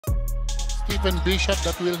Stephen Bishop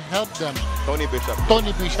that will help them. Tony Bishop.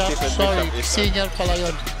 Tony Bishop, Stephen sorry, Bishop is senior pala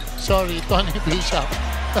yun. Sorry, Tony Bishop.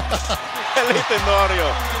 LA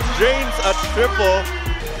Tenorio drains a triple.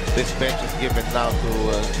 This bench is given now to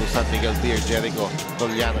San Miguel Beer, Jericho,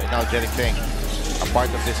 Toliano, and now Jeric Teng, a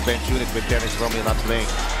part of this bench unit with Terrence Romeo not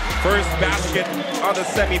playing. First basket on the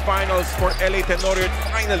semifinals for LA Tenorio. It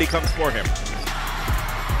finally comes for him.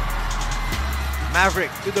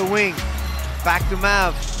 Maverick to the wing. Back to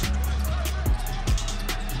Mav.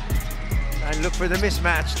 And look for the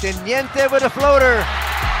mismatch. Teniente with a floater.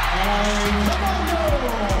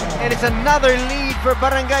 And it's another lead for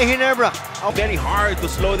Barangay Ginebra. Very hard to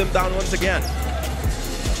slow them down once again. And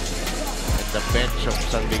the bench of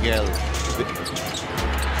San Miguel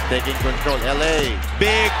taking control. LA.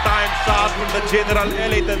 Big time shot from the General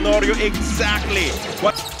LA Tenorio. Exactly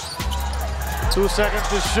what 2 seconds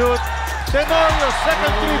to shoot. Tenorio,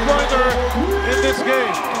 second three-pointer in this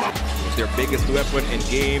game. their biggest weapon in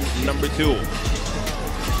game number 2.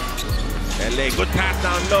 LA, good pass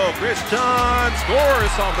down low. Christian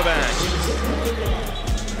scores off the bench.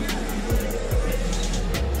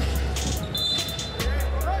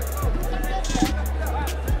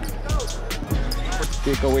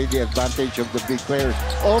 Take away the advantage of the big players.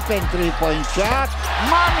 Open three-point shot.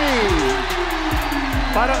 Money!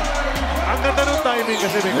 Parang ang ganda ng timing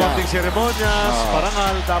kasi may konting seremonyas,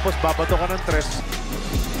 parangal, tapos babato ka ng tres.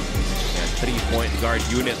 And three-point guard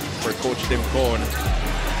unit for Coach Tim Cone.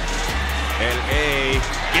 LA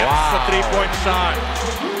gets a three-point shot.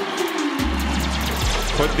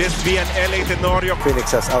 Could this be an LA Tenorio?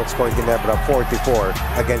 Phoenix has outscored Ginebra 44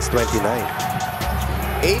 against 29.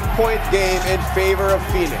 8-point game in favor of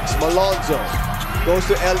Phoenix. Malonzo goes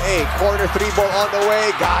to LA. Corner three ball on the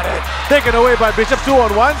way. Got it. Taken away by Bishop,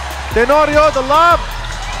 2-on-1. Tenorio, the lob.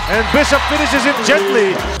 And Bishop finishes it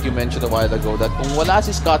gently. You mentioned a while ago that kung wala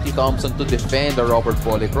si Scottie Thompson to defend Robert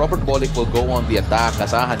Bolick will go on the attack.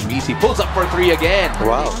 Asahan Misi pulls up for 3 again.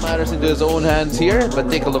 Wow. It matters into his own hands here.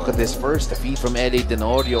 But take a look at this first. The feed from LA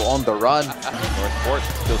Tenorio on the run. North Court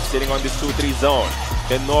still sitting on this 2-3 zone.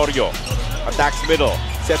 Tenorio attacks middle.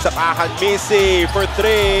 Sets up Ahan Misi for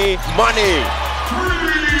 3. Money.